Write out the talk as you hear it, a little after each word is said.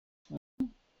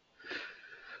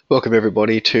Welcome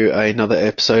everybody to another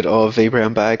episode of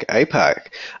vBrown Bag APAC.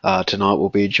 Tonight we'll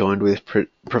be joined with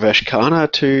Pravesh Khanna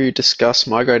to discuss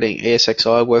migrating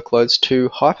ESXi workloads to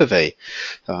Hyper-V.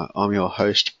 I'm your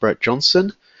host Brett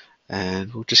Johnson,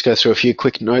 and we'll just go through a few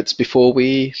quick notes before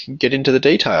we get into the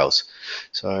details.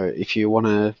 So if you want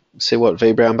to see what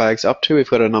vBrown Bag's up to, we've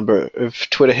got a number of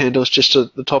Twitter handles just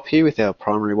at the top here, with our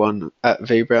primary one at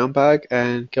vBrown Bag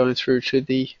and going through to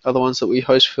the other ones that we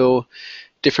host for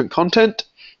different content.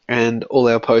 And all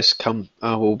our posts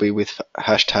will be with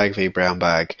hashtag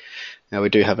vBrownBag. Now we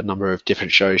do have a number of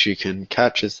different shows you can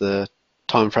catch as the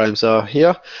timeframes are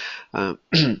here.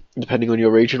 Depending on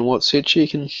your region and what suits you, you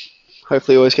can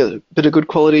hopefully always get a bit of good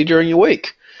quality during your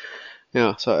week.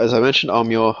 Now, so as I mentioned,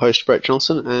 I'm your host Brett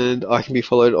Johnson, and I can be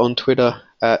followed on Twitter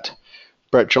at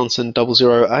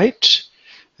BrettJohnson008.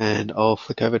 And I'll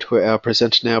flick over to our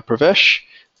presenter now, Pravesh.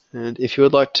 And if you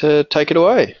would like to take it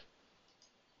away.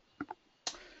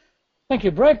 Thank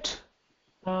you, Brett.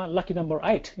 Lucky number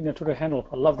 8 in your Twitter handle.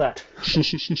 I love that.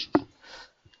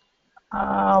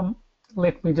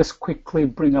 Let me just quickly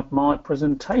bring up my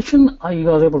presentation. Are you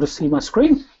guys able to see my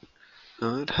screen?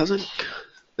 No, it hasn't.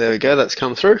 There we go. That's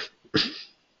come through.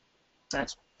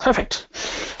 That's perfect.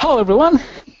 Hello, everyone.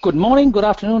 Good morning, good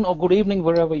afternoon, or good evening,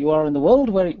 wherever you are in the world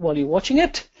while you're watching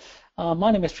it.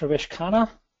 My name is Pravesh Khanna.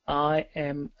 I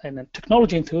am a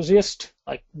technology enthusiast.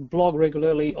 I blog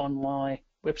regularly on my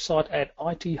website at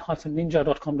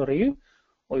it-ninja.com.au,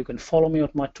 or you can follow me on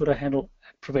my Twitter handle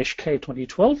at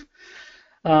PraveshK2012.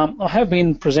 I have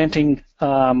been presenting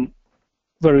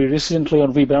very recently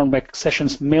on vBrown Bag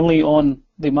sessions, mainly on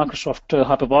the Microsoft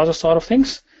hypervisor side of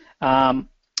things, and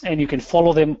you can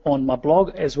follow them on my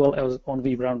blog as well as on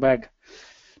vBrown Bag.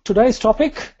 Today's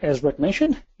topic, as Brett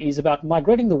mentioned, is about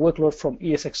migrating the workload from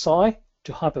ESXi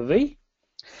to Hyper-V.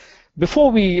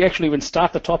 Before we actually even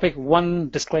start the topic, one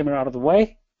disclaimer out of the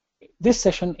way. This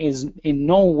session is in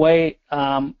no way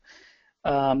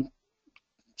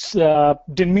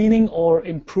demeaning or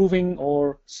improving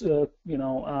or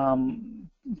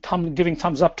giving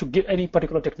thumbs up to any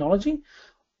particular technology.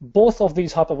 Both of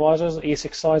these hypervisors,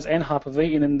 ESXi and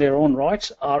Hyper-V, in their own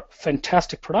rights, are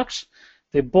fantastic products.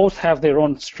 They both have their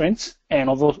own strengths and,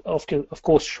 of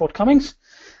course, shortcomings.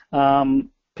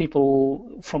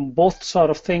 People from both sides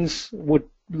of things would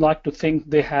like to think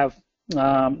they have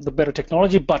the better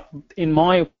technology, but in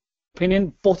my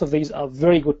opinion, both of these are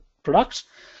very good products,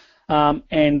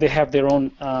 and they have their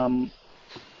own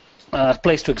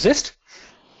place to exist.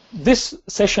 This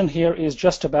session here is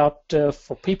just about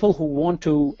for people who want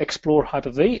to explore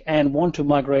Hyper-V and want to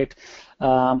migrate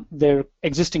their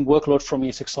existing workload from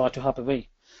ESXi to Hyper-V.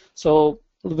 So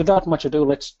without much ado,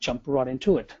 let's jump right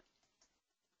into it.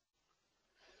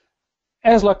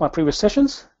 As like my previous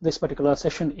sessions, this particular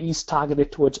session is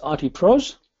targeted towards IT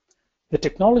pros. The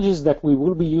technologies that we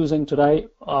will be using today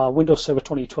are Windows Server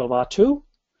 2012 R2,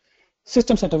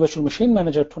 System Center Virtual Machine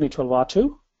Manager 2012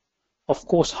 R2, of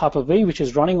course Hyper-V, which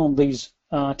is running on these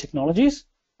technologies,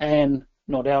 and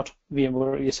no doubt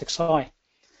VMware ESXi.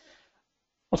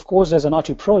 Of course, as an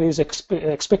IT pro, it is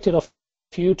expected of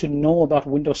you to know about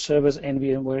Windows servers and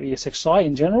VMware ESXi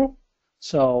in general.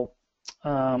 So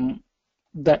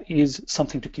that is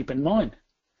something to keep in mind.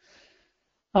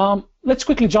 Let's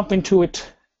quickly jump into it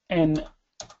and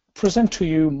present to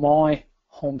you my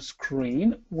home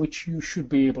screen, which you should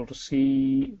be able to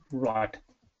see right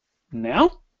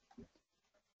now,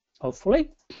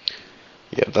 hopefully.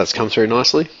 Yeah, that's come through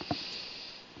nicely.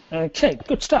 Okay,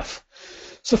 good stuff.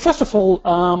 So first of all,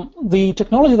 the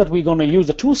technology that we're going to use,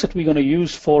 the tools that we're going to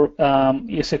use for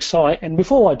ESXi, and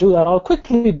before I do that, I'll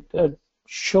quickly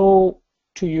show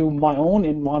to you my own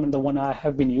environment, the one I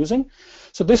have been using.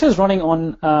 So this is running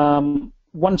on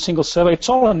one single server. It's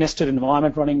all a nested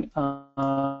environment running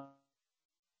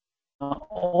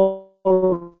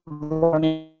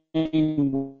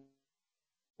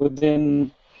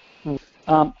within,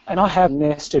 and I have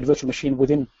nested virtual machine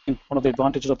within one of the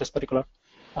advantages of this particular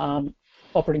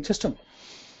operating system.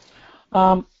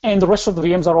 And the rest of the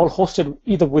VMs are all hosted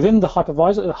either within the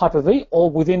hypervisor, Hyper-V, or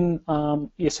within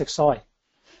ESXi.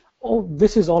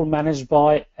 This is all managed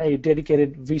by a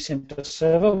dedicated vCenter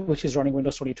server, which is running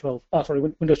Windows 2012.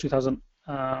 Windows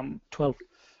 2012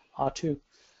 R2,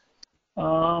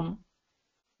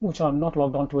 which I'm not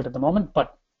logged onto it at the moment,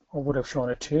 but I would have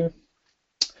shown it to you.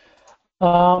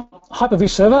 Hyper-V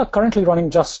server currently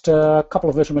running just a couple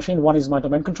of virtual machines. One is my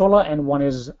domain controller, and one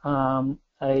is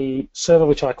a server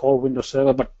which I call Windows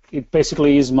Server, but it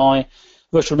basically is my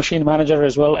virtual machine manager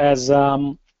as well as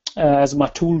my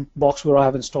toolbox where I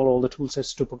have installed all the tool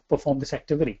sets to perform this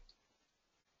activity.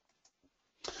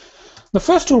 The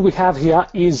first tool we have here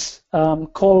is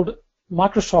called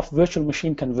Microsoft Virtual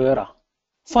Machine Converter.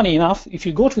 Funny enough, if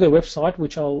you go to their website,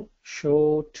 which I'll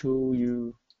show to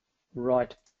you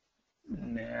right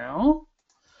now,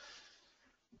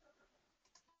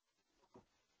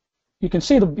 you can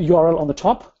see the URL on the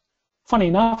top. Funny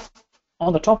enough,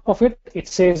 on the top of it, it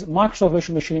says Microsoft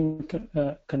Virtual Machine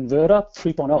Converter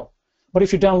 3.0. But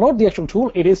if you download the actual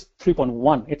tool, it is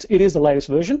 3.1. It is the latest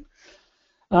version.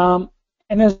 And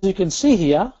as you can see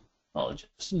here, I'll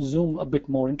just zoom a bit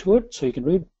more into it so you can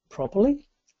read properly.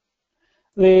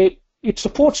 It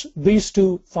supports these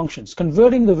two functions,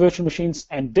 converting the virtual machines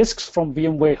and disks from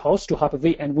VMware host to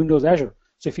Hyper-V and Windows Azure.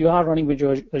 So if you are running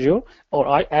Windows Azure, or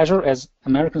Azure as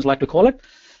Americans like to call it,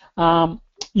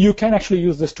 you can actually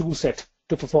use this tool set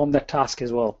to perform that task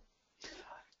as well.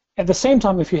 At the same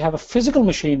time, if you have a physical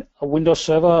machine, a Windows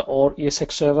server or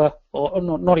ESX server, or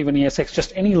not even ESX,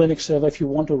 just any Linux server, if you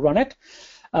want to run it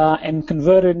and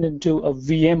convert it into a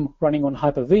VM running on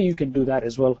Hyper-V, you can do that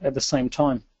as well at the same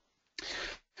time.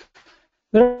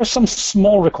 There are some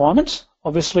small requirements.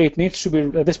 Obviously, it needs to be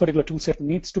this particular toolset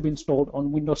needs to be installed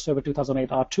on Windows Server 2008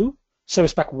 R2,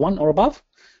 Service Pack 1 or above,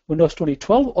 Windows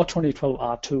 2012 or 2012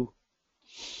 R2.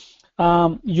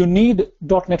 You need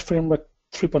 .NET Framework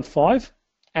 3.5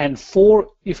 and 4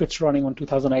 if it's running on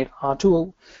 2008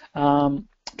 R2.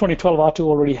 2012 R2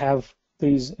 already have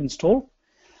these installed.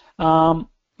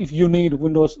 If you need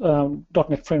Windows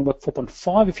 .NET Framework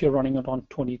 4.5 if you're running it on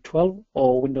 2012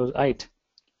 or Windows 8.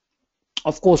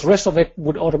 Of course, rest of it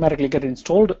would automatically get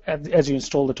installed as you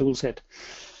install the toolset.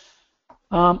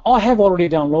 I have already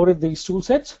downloaded these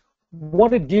toolsets.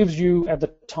 What it gives you at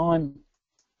the time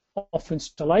of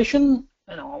installation,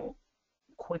 and I'll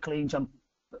quickly jump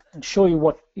and show you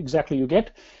what exactly you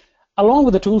get. Along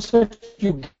with the toolset,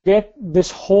 you get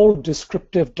this whole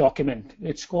descriptive document.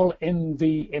 It's called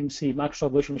MVMC,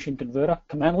 Microsoft Virtual Machine Converter,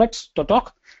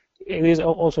 commandlets.doc. It is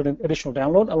also an additional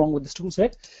download along with this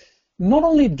toolset. Not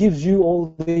only it gives you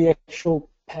all the actual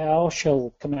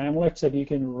PowerShell commandlets that you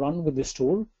can run with this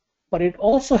tool, but it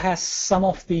also has some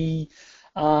of the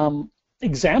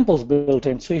examples built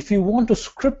in. So if you want to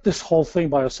script this whole thing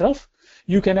by yourself,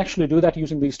 you can actually do that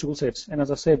using these toolsets. And as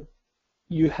I said,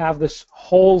 you have this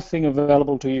whole thing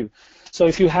available to you. So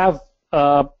if you have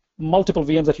multiple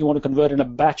VMs that you want to convert in a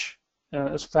batch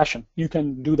fashion, you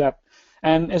can do that.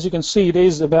 And as you can see, it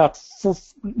is about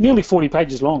nearly 40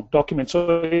 pages long document,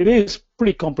 so it is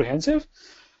pretty comprehensive.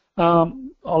 I'll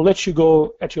let you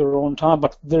go at your own time,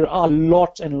 but there are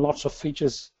lots and lots of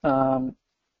features and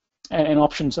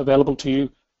options available to you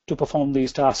to perform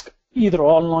these tasks, either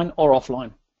online or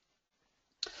offline.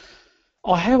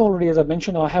 I have already, as I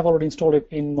mentioned, I have already installed it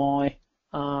in my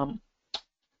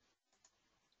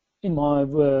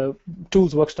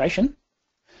tools workstation.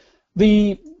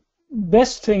 The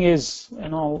best thing is,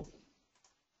 and I'll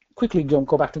quickly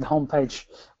go back to the home page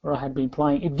where I had been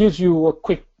playing. It gives you a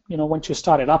quick, once you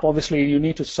start it up, obviously you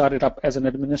need to start it up as an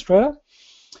administrator.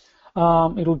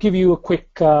 It'll give you a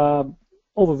quick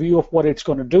overview of what it's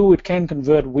going to do. It can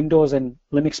convert Windows and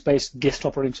Linux-based guest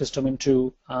operating system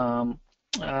into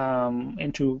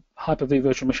Hyper-V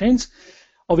virtual machines.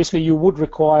 Obviously, you would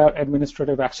require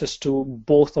administrative access to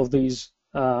both of these,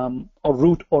 or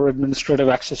root or administrative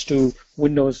access to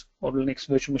Windows or Linux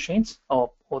virtual machines,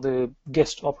 or the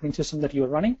guest operating system that you're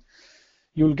running.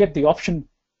 You'll get the option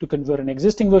to convert an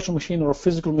existing virtual machine or a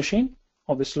physical machine.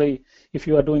 Obviously, if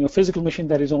you are doing a physical machine,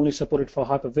 that is only supported for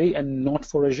Hyper-V and not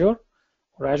for Azure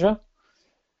or Azure.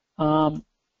 And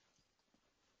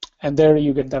there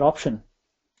you get that option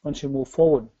once you move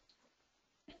forward.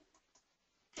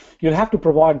 You'll have to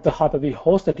provide the Hyper-V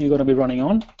host that you're going to be running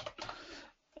on.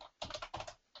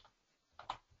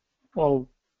 I'll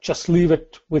just leave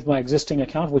it with my existing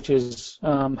account, which is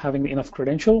having enough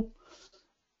credential.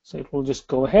 So it will just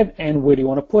go ahead, and where do you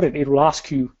want to put it? It will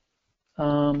ask you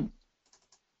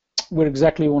where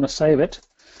exactly you want to save it.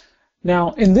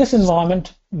 Now, in this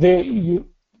environment, you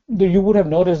would have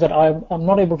noticed that I'm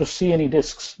not able to see any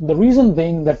disks. The reason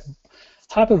being that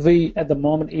Hyper-V at the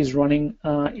moment is running,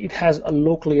 it has a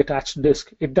locally attached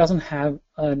disk. It doesn't have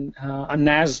a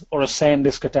NAS or a SAN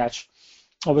disk attached.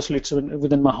 Obviously, it's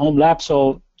within my home lab,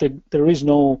 so there is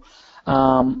no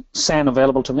SAN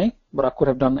available to me, but I could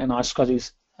have done an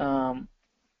iSCSI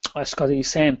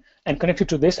SAN and connected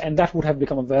to this, and that would have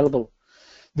become available.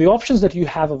 The options that you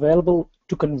have available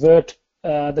to convert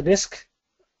the disk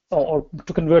or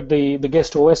to convert the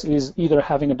guest OS is either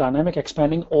having a dynamic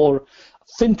expanding or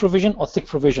thin provision or thick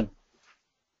provision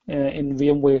in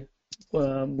VMware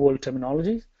world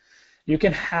terminology. You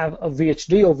can have a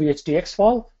VHD or VHDX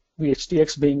file,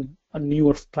 VHDX being a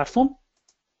newer platform.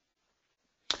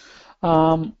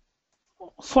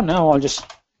 For now, I'll just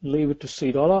leave it to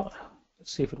 $.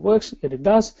 Let's see if it works. If it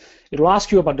does, it'll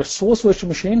ask you about the source virtual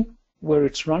machine where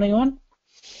it's running on.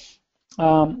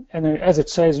 And as it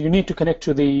says, you need to connect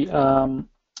to the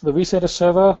vCenter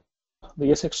server, the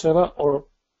ESX server, or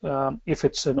if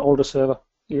it's an older server,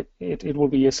 it will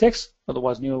be ESX,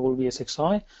 otherwise newer will be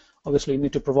ESXi. Obviously, you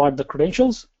need to provide the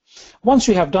credentials. Once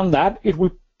you have done that, it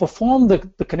will perform the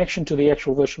connection to the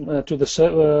actual version, to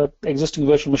the existing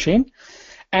virtual machine,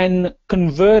 and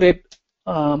convert it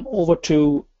over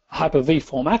to Hyper-V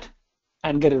format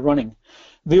and get it running.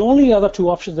 The only other two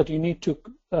options that you need to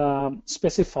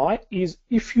specify is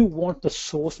if you want the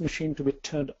source machine to be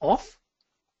turned off,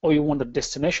 or you want the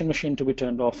destination machine to be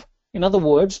turned off. In other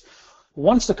words,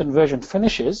 once the conversion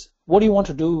finishes, what do you want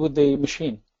to do with the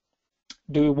machine?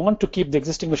 Do you want to keep the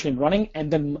existing machine running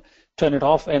and then turn it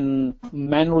off and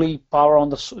manually power on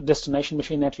the destination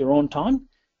machine at your own time?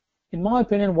 In my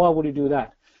opinion, why would you do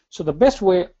that? So the best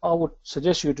way I would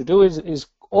suggest you to do is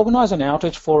organize an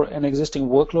outage for an existing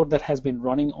workload that has been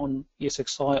running on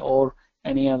ESXi or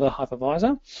any other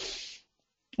hypervisor,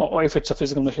 or if it's a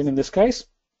physical machine in this case.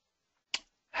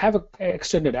 Have an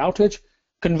extended outage,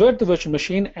 convert the virtual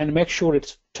machine, and make sure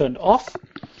it's turned off.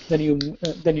 Then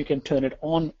you can turn it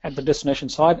on at the destination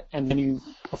side, and then you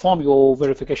perform your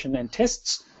verification and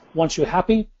tests. Once you're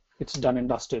happy, it's done and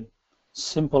dusted.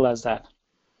 Simple as that.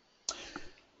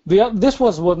 This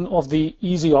was one of the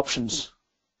easy options.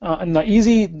 And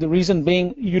the reason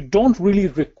being, you don't really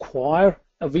require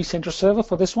a vCenter server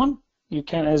for this one. You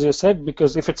can, as you said,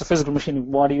 because if it's a physical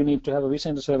machine, why do you need to have a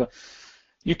vCenter server?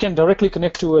 You can directly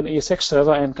connect to an ESX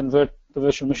server and convert the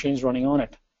virtual machines running on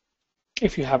it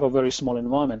if you have a very small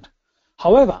environment.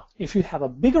 However, if you have a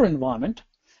bigger environment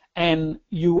and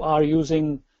you are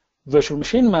using Virtual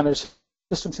Machine Manager,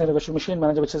 System Center Virtual Machine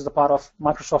Manager, which is the part of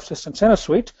Microsoft System Center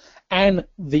Suite, and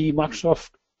the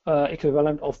Microsoft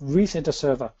equivalent of vCenter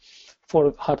Server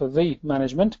for Hyper-V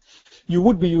management, you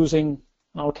would be using,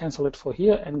 I'll cancel it for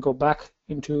here and go back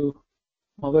into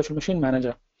my Virtual Machine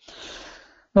Manager.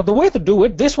 Now the way to do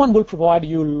it, this one will provide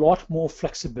you a lot more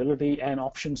flexibility and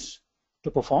options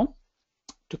to perform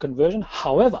to conversion.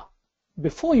 However,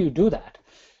 before you do that,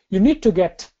 you need to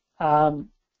get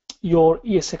your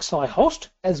ESXi host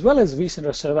as well as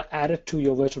vCenter server added to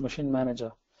your Virtual Machine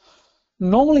Manager.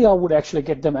 Normally I would actually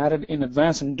get them added in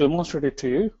advance and demonstrate it to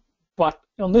you, but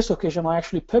on this occasion I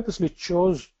actually purposely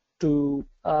chose to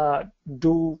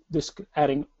do this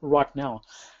adding right now.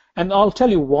 And I'll tell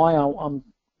you why I'm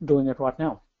doing it right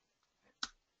now.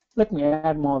 Let me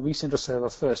add my vCenter server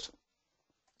first.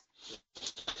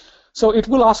 So it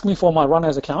will ask me for my run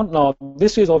as account. Now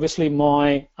this is obviously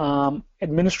my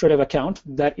administrative account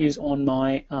that is on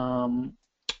my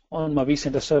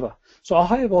vCenter server. So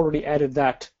I have already added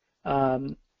that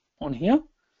on here.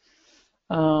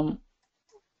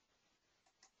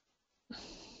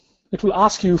 It will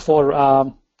ask you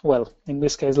for well, in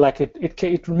this case, like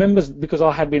it remembers because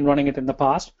I had been running it in the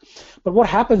past. But what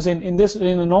happens in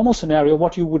a normal scenario,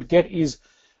 what you would get is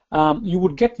you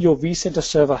would get your vCenter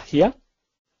server here,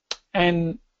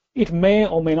 and it may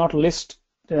or may not list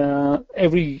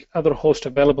every other host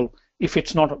available if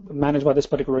it's not managed by this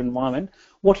particular environment.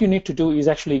 What you need to do is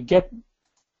actually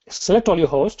select all your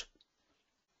hosts,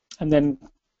 and then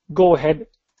go ahead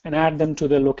and add them to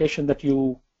the location that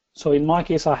you. So in my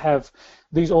case, I have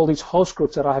all these host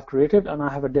groups that I have created, and I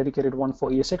have a dedicated one for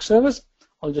ESX servers.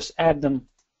 I'll just add them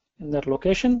in that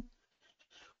location.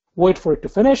 Wait for it to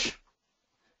finish.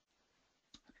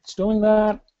 It's doing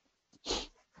that.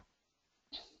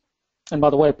 And by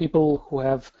the way, people who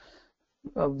have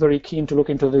very keen to look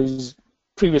into these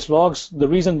previous logs, the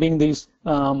reason being these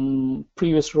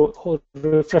previous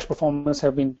refresh performance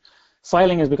have been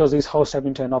failing is because these hosts have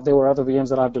been turned off. There were other VMs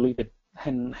that I've deleted,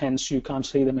 and hence you can't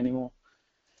see them anymore.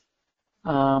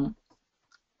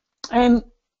 And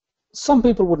some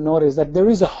people would notice that there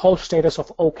is a host status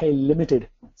of OK limited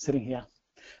sitting here.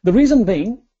 The reason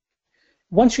being,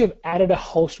 once you have added a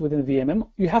host within VMM,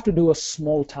 you have to do a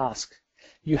small task.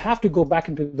 You have to go back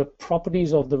into the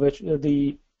properties of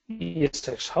the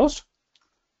ESX host,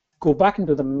 go back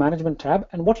into the management tab,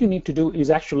 and what you need to do is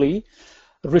actually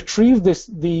retrieve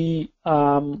the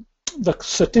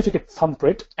certificate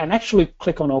thumbprint and actually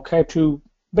click on OK to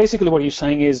basically what you're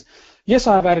saying is, yes,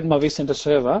 I've added my vCenter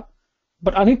server,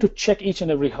 but I need to check each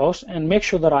and every host and make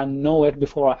sure that I know it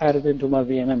before I add it into my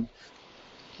VMM.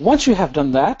 Once you have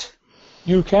done that,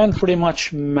 you can pretty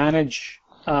much manage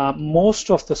most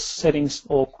of the settings,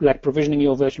 or like provisioning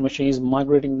your virtual machines,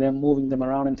 migrating them, moving them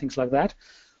around and things like that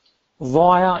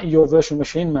via your Virtual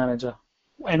Machine Manager.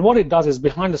 And what it does is,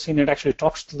 behind the scene, it actually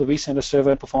talks to the vCenter server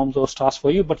and performs those tasks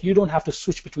for you, but you don't have to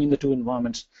switch between the two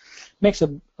environments. Makes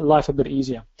life a bit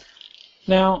easier.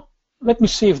 Now, let me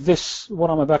see if this, what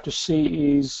I'm about to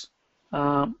see is,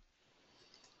 will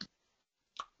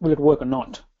it work or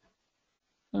not?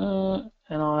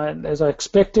 And as I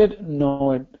expected,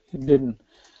 no, it didn't.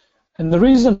 And the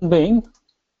reason being,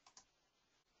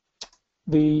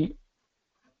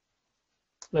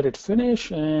 let it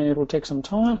finish, and it will take some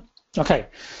time. Okay,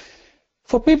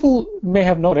 for people who may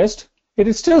have noticed, it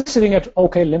is still sitting at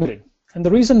OK limited. And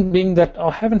the reason being that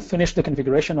I haven't finished the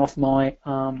configuration of my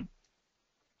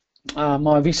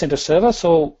my vCenter server.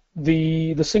 So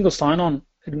the single sign-on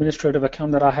administrative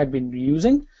account that I had been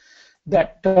using,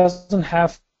 that doesn't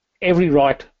have every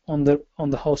right on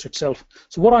the host itself.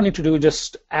 So what I need to do is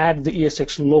just add the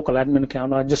ESX local admin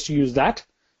account. I just use that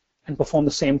and perform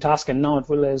the same task, and now it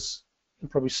will, as you'll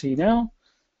probably see now,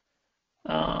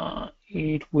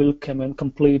 it will come and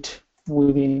complete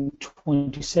within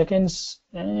 20 seconds.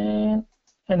 And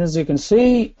as you can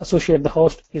see, associate the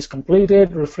host is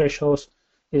completed, refresh host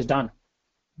is done.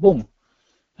 Boom.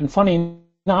 And funny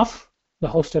enough, the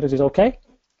host status is OK.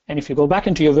 And if you go back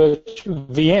into your virtual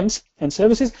VMs and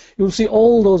services, you'll see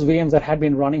all those VMs that had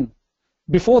been running.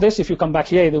 Before this, if you come back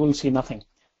here, they will see nothing.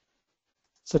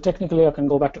 So technically, I can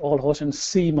go back to all hosts and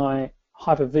see my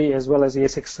Hyper-V as well as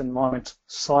ESX environment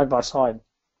side by side.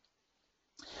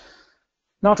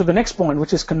 Now to the next point,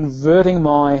 which is converting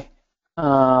my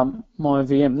my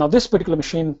VM. Now this particular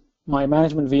machine, my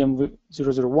management VM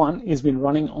 001, is been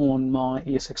running on my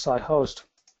ESXi host.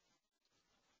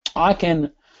 I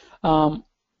can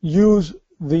use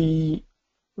the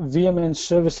VMN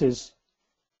services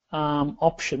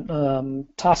option,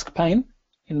 task pane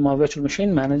in my virtual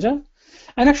machine manager,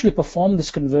 and actually perform this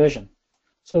conversion.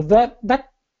 So that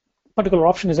particular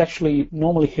option is actually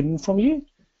normally hidden from you.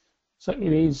 So it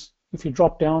is, if you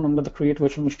drop down under the create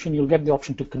virtual machine, you'll get the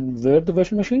option to convert the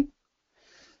virtual machine.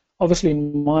 Obviously,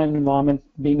 in my environment,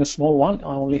 being a small one,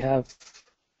 I only have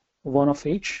one of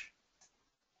each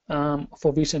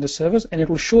for vCenter servers, and it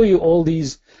will show you all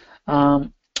these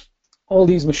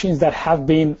machines that have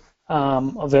been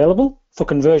available for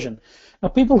conversion. Now,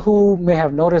 people who may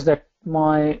have noticed that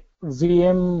my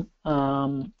VM,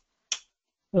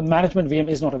 the management VM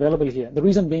is not available here. The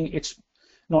reason being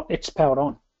it's powered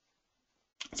on.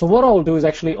 So what I'll do is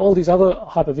actually all these other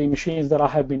Hyper-V machines that I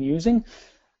have been using,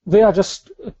 they are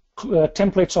just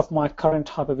templates of my current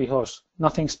Hyper-V host,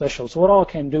 nothing special. So what I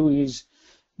can do is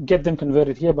get them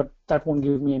converted here, but that won't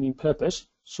give me any purpose.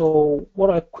 So what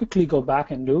I quickly go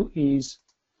back and do is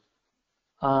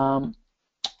under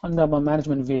my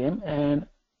management VM and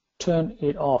turn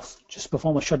it off. Just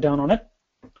perform a shutdown on it.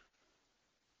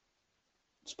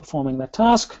 It's performing that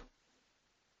task.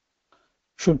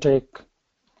 Should take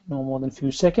no more than a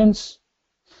few seconds.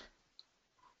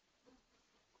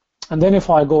 And then if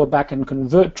I go back and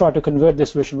try to convert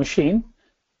this virtual machine,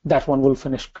 that one will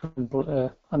finish,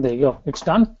 and there you go, it's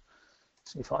done.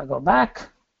 So if I go back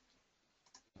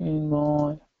in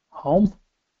my home,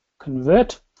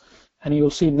 convert, and you'll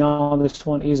see now this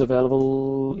one is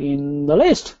available in the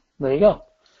list. There you go.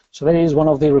 So that is one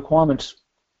of the requirements.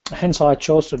 Hence, I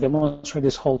chose to demonstrate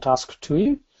this whole task to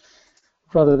you,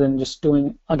 rather than just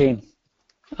doing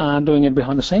it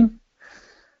behind the scene.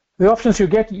 The options you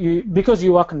get, because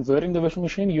you are converting the virtual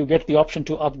machine, you get the option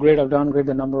to upgrade or downgrade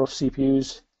the number of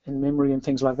CPUs in memory and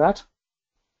things like that.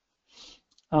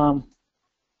 I'll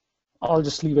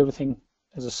just leave everything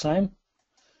as the same.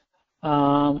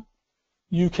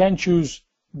 You can choose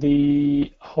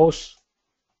the host.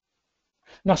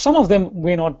 Now, some of them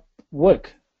may not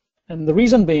work, and the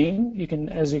reason being,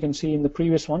 as you can see in the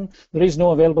previous one, there is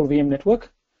no available VM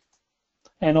network,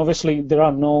 and obviously there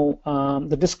are no.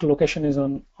 The disk location is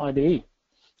on IDE. It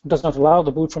does not allow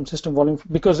the boot from system volume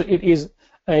because it is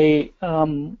a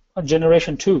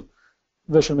Generation 2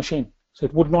 virtual machine, so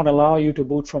it would not allow you to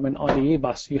boot from an IDE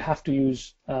bus. You have to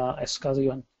use a SCSI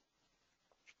one,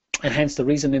 and hence the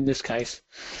reason in this case.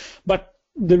 But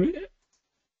the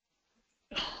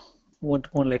won't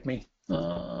let me,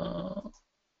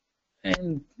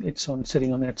 and it's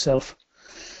sitting on itself.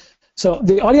 So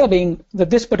the idea being that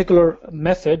this particular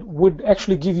method would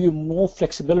actually give you more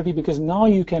flexibility, because now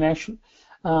you can actually,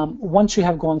 once you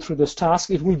have gone through this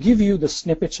task, it will give you the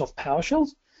snippets of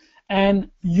PowerShells, and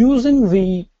using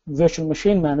the virtual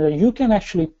machine manager, you can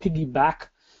actually piggyback,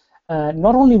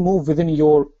 not only move within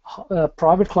your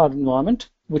private cloud environment,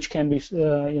 which can be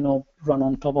run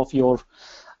on top of your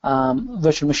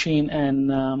virtual machine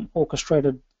and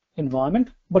orchestrated environment,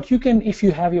 but you can, if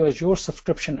you have your Azure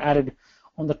subscription added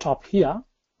on the top here,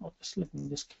 let me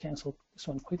just cancel this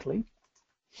one quickly.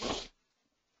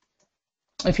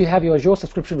 If you have your Azure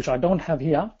subscription, which I don't have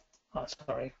here,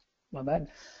 sorry, my bad,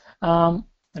 and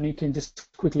you can just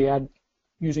quickly add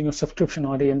using your subscription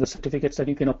ID and the certificates that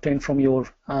you can obtain from your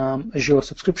Azure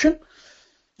subscription.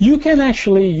 You can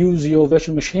actually use your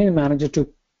virtual machine manager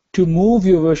to move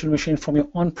your virtual machine from your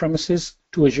on-premises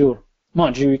to Azure.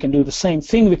 Mind you, you can do the same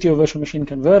thing with your virtual machine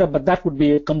converter, but that would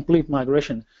be a complete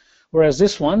migration. Whereas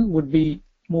this one would be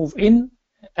move in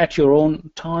at your own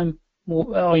time,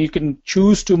 or you can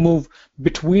choose to move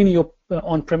between your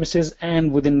on-premises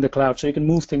and within the cloud. So you can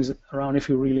move things around if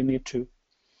you really need to.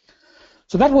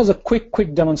 So that was a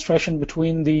quick demonstration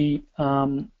between the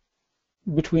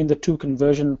two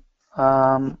conversion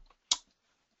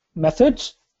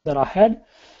methods that I had.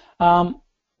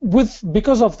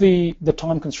 Because of the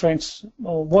time constraints,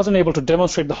 wasn't able to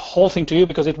demonstrate the whole thing to you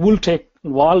because it will take a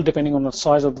while depending on the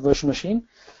size of the virtual machine.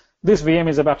 This VM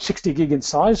is about 60 gig in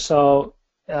size, so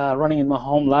running in my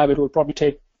home lab, it will probably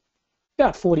take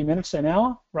about 40 minutes, an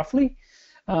hour, roughly,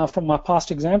 from my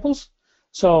past examples.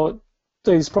 So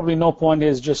there's probably no point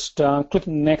is just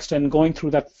clicking next and going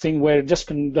through that thing where it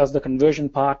just does the conversion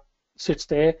part, sits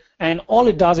there, and all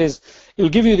it does is it'll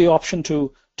give you the option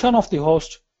to turn off the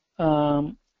host,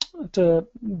 to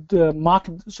the mark,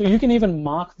 so you can even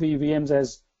mark the VMs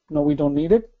as no, we don't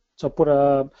need it. So put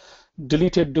a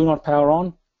deleted, do not power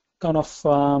on kind of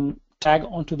tag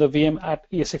onto the VM at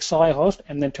ESXi host,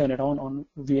 and then turn it on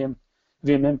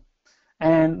VMM,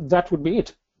 and that would be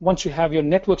it. Once you have your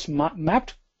networks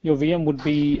mapped, your VM would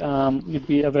be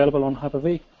available on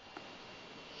Hyper-V,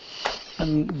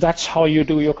 and that's how you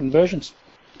do your conversions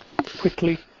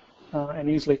quickly and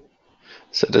easily.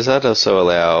 So does that also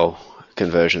allow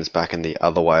conversions back in the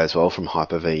other way as well, from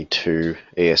Hyper-V to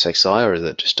ESXi, or is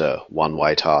it just a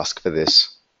one-way task for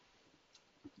this?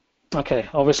 Okay,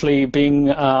 obviously being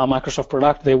a Microsoft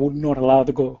product, they would not allow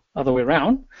to go other way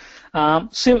around.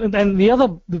 So, and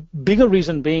the bigger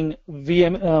reason being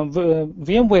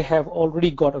VMware have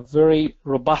already got a very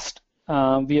robust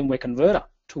VMware converter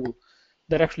tool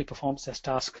that actually performs this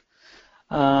task.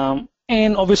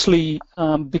 And obviously,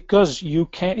 because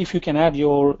if you can add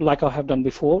your, like I have done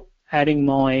before, adding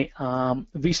my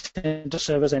vCenter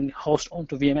servers and host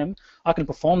onto VMM, I can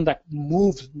perform that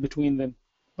moves between them,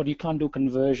 but you can't do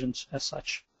conversions as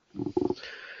such.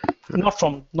 Not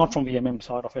from VMM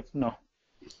side of it, no.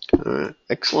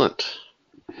 Excellent.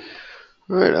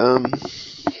 All right.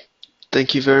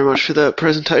 Thank you very much for that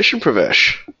presentation,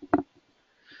 Pravesh.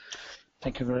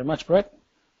 Thank you very much, Brett.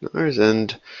 No worries,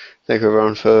 and thank you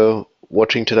everyone for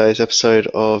watching today's episode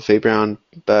of vBrown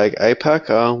Bag APAC.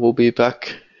 We'll be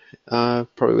back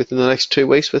probably within the next 2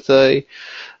 weeks with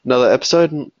another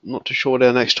episode. Not too sure what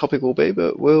our next topic will be,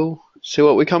 but we'll see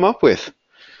what we come up with.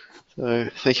 So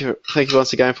thank you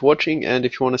once again for watching, and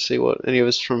if you want to see what any of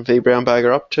us from vBrown Bag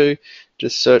are up to,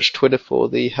 just search Twitter for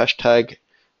the hashtag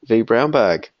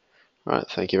vBrownBag. All right,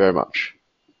 thank you very much.